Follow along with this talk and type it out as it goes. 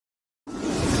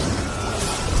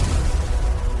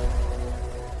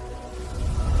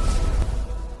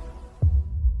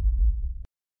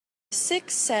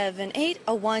6, 7, 8,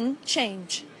 a 1,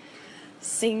 change.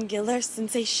 Singular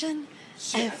sensation.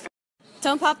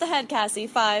 Don't pop the head, Cassie.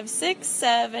 5, 6,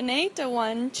 7, 8, a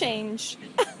 1, change.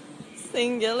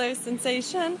 Singular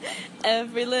sensation.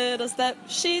 Every little step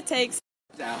she takes.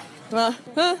 Down.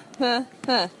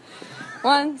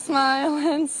 One smile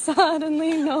and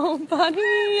suddenly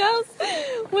nobody else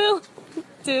will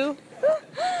do.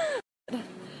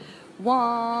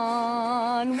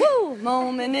 One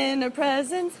moment in her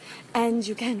presence, and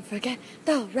you can forget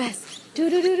the rest. Do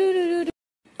do do do do do.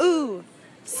 Ooh,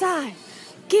 sigh,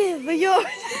 give your.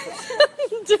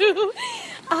 Do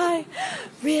I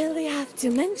really have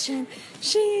to mention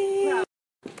she?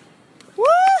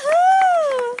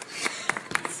 Woohoo!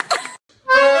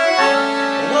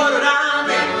 What did I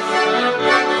miss?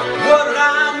 What did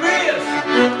I miss?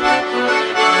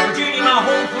 Virginia, my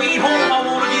home sweet home, I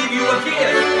want to give you a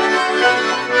kiss.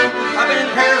 I've been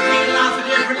in Paris meeting lots of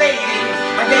different ladies.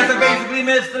 I guess I basically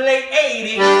missed the late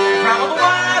 80s. Travel the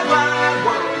wide, wide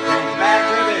world, came back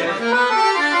to this.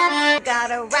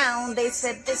 Got around, they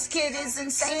said this kid is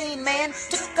insane, man.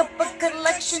 Took up a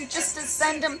collection just to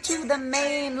send him to the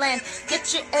mainland.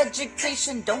 Get your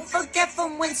education, don't forget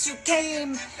from whence you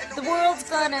came. The world's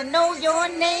gonna know your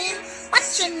name.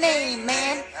 What's your name,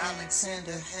 man?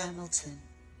 Alexander Hamilton.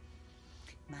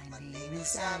 My name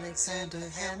is Alexander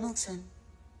Hamilton.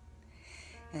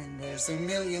 And there's a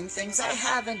million things I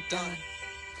haven't done.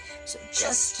 So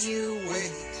just you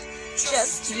wait,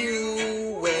 just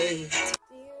you wait.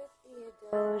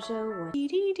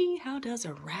 How does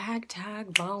a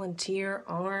ragtag volunteer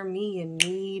army in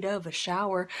need of a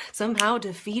shower somehow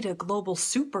defeat a global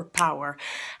superpower?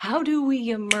 How do we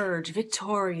emerge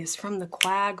victorious from the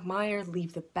quagmire,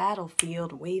 leave the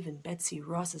battlefield waving Betsy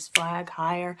Ross's flag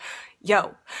higher?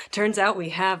 Yo, turns out we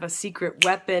have a secret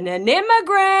weapon, an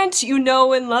immigrant you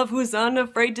know and love who's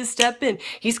unafraid to step in.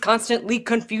 He's constantly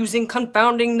confusing,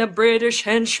 confounding the British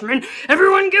henchmen.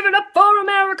 Everyone giving up for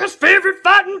America's favorite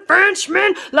fighting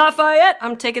Frenchman, Lafayette.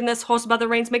 I'm taking this horse by the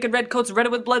reins, making red coats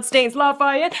redder with blood stains,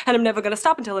 Lafayette. And I'm never gonna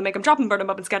stop until I make them drop and burn them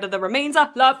up and scatter the remains,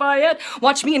 Lafayette.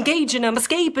 Watch me engaging them,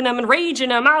 escaping them, and raging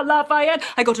them, Lafayette.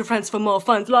 I go to France for more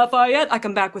funds, Lafayette. I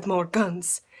come back with more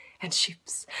guns and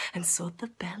ships, and so the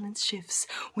balance shifts.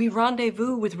 We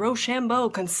rendezvous with Rochambeau,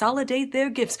 consolidate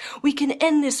their gifts. We can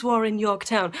end this war in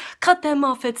Yorktown, cut them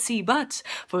off at sea, but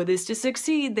for this to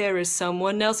succeed, there is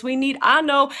someone else we need. I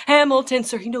know, Hamilton,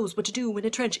 sir, he knows what to do in a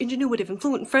trench, ingenuitive and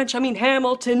fluent in French, I mean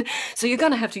Hamilton. So you're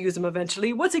gonna have to use him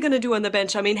eventually. What's he gonna do on the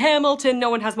bench? I mean Hamilton. No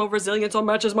one has more resilience or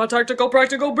matches my tactical,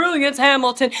 practical brilliance,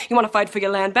 Hamilton. You wanna fight for your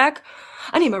land back?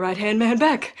 I need my right-hand man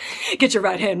back. Get your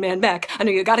right-hand man back. I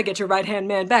know you gotta get your right-hand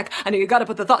man back. I know you gotta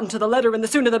put the thought into the letter, and the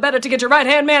sooner the better to get your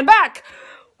right-hand man back.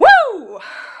 Woo!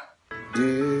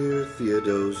 Dear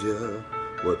Theodosia,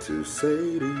 what to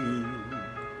say to you?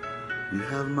 You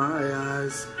have my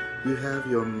eyes, you have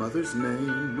your mother's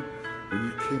name. When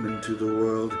you came into the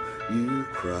world, you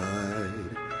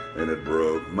cried, and it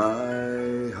broke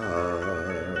my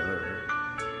heart.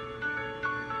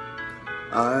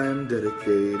 I'm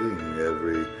dedicating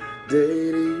every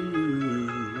day to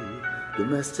you.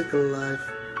 Domestic life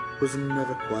was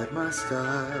never quite my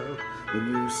style. When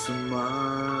you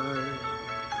smile,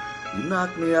 you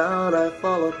knock me out, I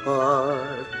fall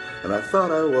apart. And I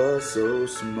thought I was so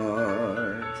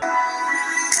smart.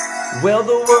 Well,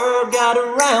 the world got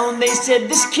around, they said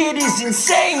this kid is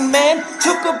insane, man.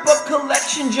 Took up a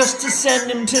collection just to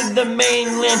send him to the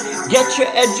mainland. Get your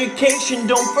education,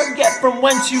 don't forget from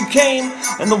whence you came.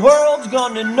 And the world's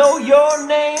gonna know your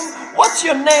name. What's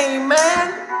your name,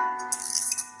 man?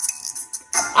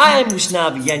 I am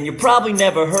Usnavi, and you probably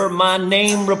never heard my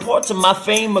name. Reports of my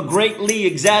fame are greatly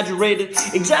exaggerated,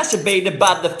 exacerbated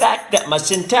by the fact that my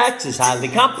syntax is highly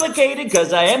complicated,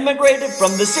 cause I emigrated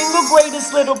from the single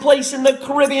greatest little place in the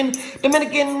Caribbean,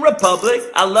 Dominican Republic.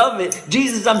 I love it,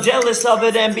 Jesus, I'm jealous of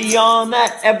it, and beyond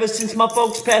that, ever since my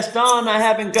folks passed on, I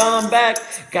haven't gone back.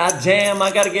 God damn, I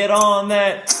gotta get on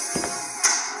that.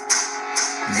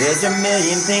 There's a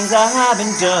million things I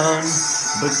haven't done,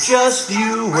 but just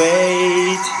you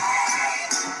wait.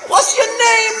 What's your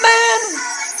name, man?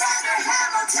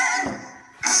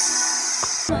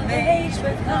 Of age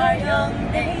with our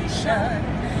young nation,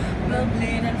 we'll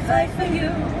bleed and fight for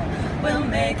you. We'll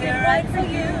make it right for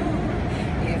you.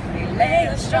 If we lay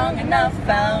a strong enough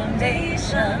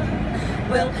foundation,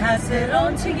 we'll pass it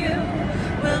on to you.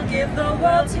 We'll give the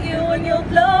world to you, and you'll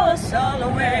blow us all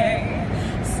away.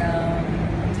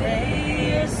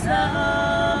 Someday, someday,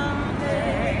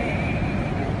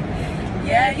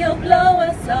 yeah, you'll blow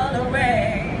us all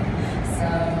away.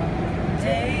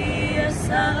 Someday,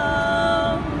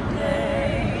 someday.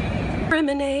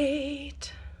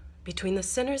 Discriminate Between the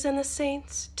sinners and the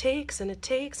saints, takes and it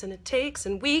takes and it takes,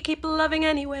 and we keep loving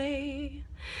anyway.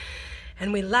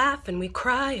 And we laugh and we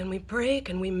cry and we break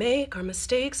and we make our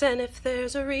mistakes, and if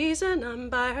there's a reason I'm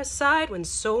by her side when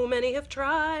so many have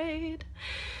tried,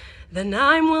 then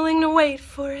I'm willing to wait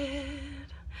for it.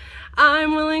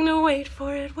 I'm willing to wait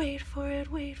for it, wait for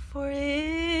it, wait for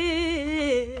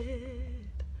it.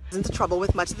 Into trouble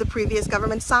with much of the previous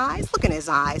government's size? Look in his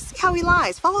eyes. See how he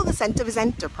lies. Follow the scent of his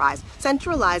enterprise.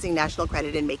 Centralizing national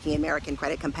credit and making American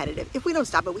credit competitive. If we don't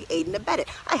stop it, we aid and abet it.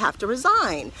 I have to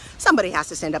resign. Somebody has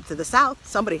to stand up to the South.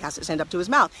 Somebody has to stand up to his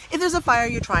mouth. If there's a fire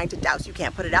you're trying to douse, you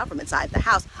can't put it out from inside the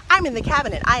house. I'm in the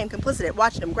cabinet. I am complicit at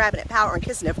watching him grabbing at power and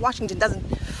kissing. If Washington doesn't...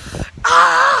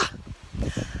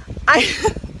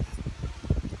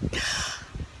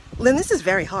 Lynn, this is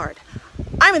very hard.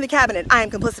 I'm in the cabinet. I am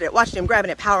complicit at watching him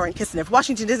grabbing at power and kissing. If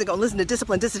Washington isn't going to listen to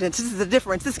disciplined dissidents, this is the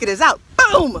difference. This kid is out.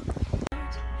 Boom!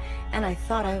 And I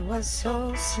thought I was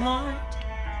so smart.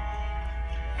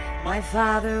 My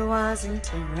father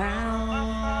wasn't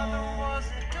around.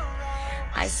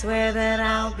 I swear that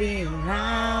I'll be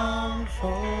around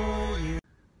for you.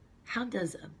 How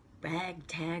does a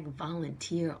ragtag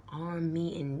volunteer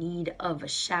army in need of a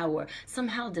shower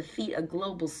somehow defeat a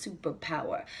global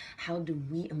superpower? How do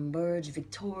we emerge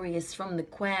victorious from the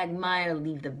quagmire,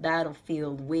 leave the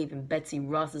battlefield waving Betsy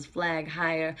Ross's flag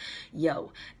higher?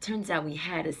 Yo, turns out we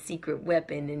had a secret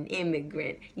weapon, an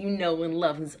immigrant you know and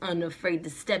love who's unafraid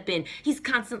to step in. He's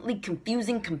constantly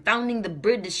confusing, confounding the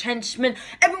British henchmen.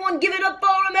 Everyone give it up for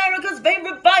America's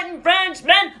favorite fighting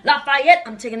Frenchman, Lafayette.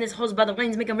 I'm taking this hose by the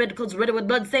reins, making red coats redder with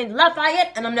blood stains.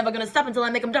 Lafayette, and I'm never gonna stop until I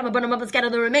make them drop and burn them up and scatter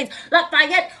the remains.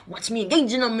 Lafayette, watch me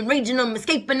engaging them, enraging them,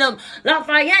 escaping them.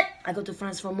 Lafayette, I go to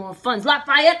France for more funds.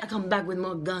 Lafayette, I come back with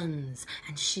more guns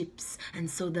and ships, and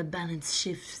so the balance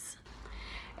shifts.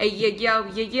 Hey, yo,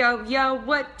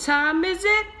 what time is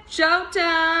it?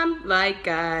 Showtime, like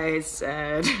I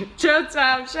said.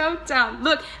 Showtime.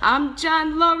 Look, I'm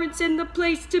John Lawrence in the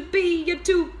place to be. You're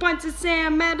 2 pints of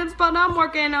Sam Adams, but I'm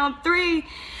working on 3.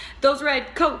 Those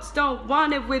red coats don't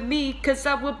want it with me, cause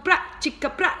I will brat, chica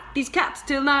brat, these caps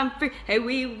till I'm free. Hey,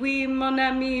 oui, mon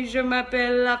ami, je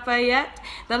m'appelle Lafayette,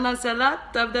 the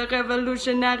Lancelot of the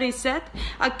revolutionary set.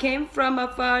 I came from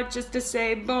afar just to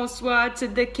say bonsoir to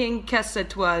the King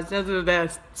Cassatois. That's the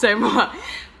best. C'est moi.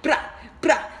 Brat.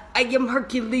 I am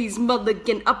Hercules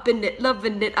Mulligan, up in it,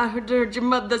 loving it. I heard your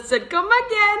mother said, come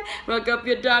again. Rock up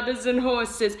your daughters and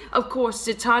horses. Of course,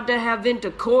 it's hard to have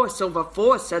intercourse over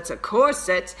 4 sets of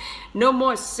corsets. No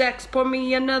more sex, pour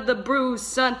me another brew,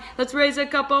 son. Let's raise a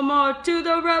couple more to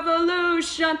the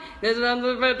revolution. This is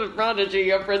the prodigy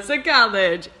of Princeton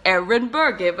College. Aaron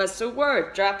Burr gave us a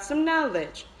word, drop some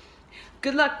knowledge.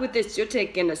 Good luck with this, you're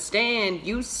taking a stand.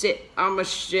 You sit, I'm a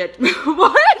shit.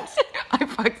 What? I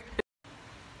fucked.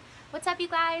 What's up, you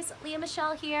guys? Leah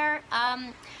Michelle here.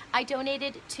 I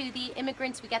donated to the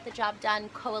Immigrants We Get the Job Done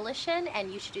Coalition,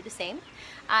 and you should do the same.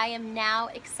 I am now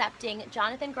accepting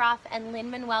Jonathan Groff and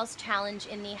Lin-Manuel's challenge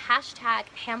in the hashtag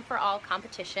 #HamForAll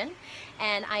competition,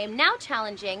 and I am now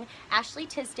challenging Ashley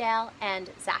Tisdale and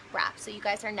Zach Braff, so you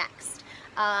guys are next.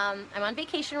 I'm on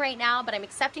vacation right now, but I'm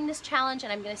accepting this challenge,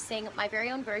 and I'm going to sing my very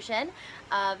own version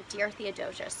of Dear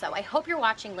Theodosia. So I hope you're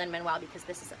watching Lin-Manuel, because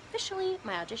this is officially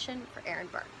my audition for Aaron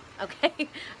Burr. Okay?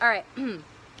 All right.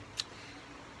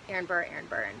 Aaron Burr.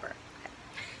 Okay.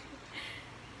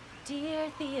 Dear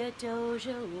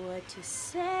Theodosia, what to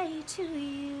say to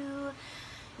you?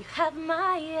 You have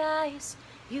my eyes,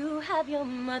 you have your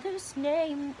mother's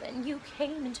name. When you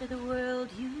came into the world,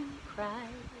 you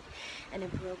cried, and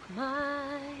it broke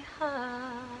my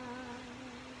heart.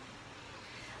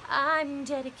 I'm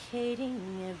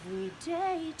dedicating every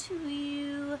day to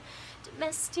you.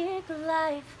 Domestic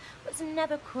life was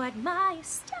never quite my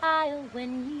style.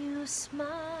 When you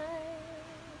smile,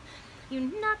 you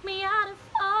knock me out and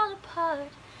fall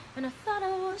apart, and I thought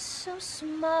I was so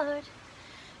smart.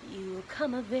 You will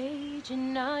come of age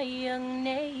in our young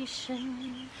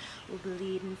nation. We'll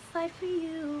bleed and fight for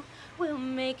you. We'll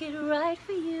make it right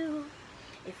for you.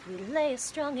 If we lay a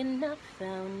strong enough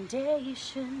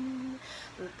foundation,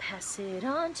 we'll pass it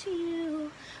on to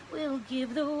you. We'll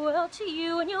give the world to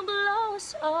you, and you'll blow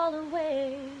us all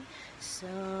away.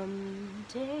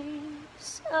 Someday,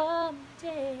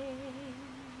 someday.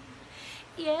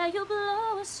 Yeah, you'll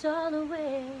blow us all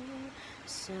away.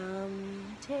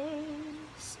 Someday,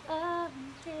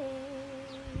 someday.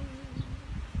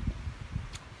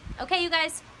 Okay, you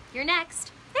guys, you're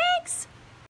next. Thanks!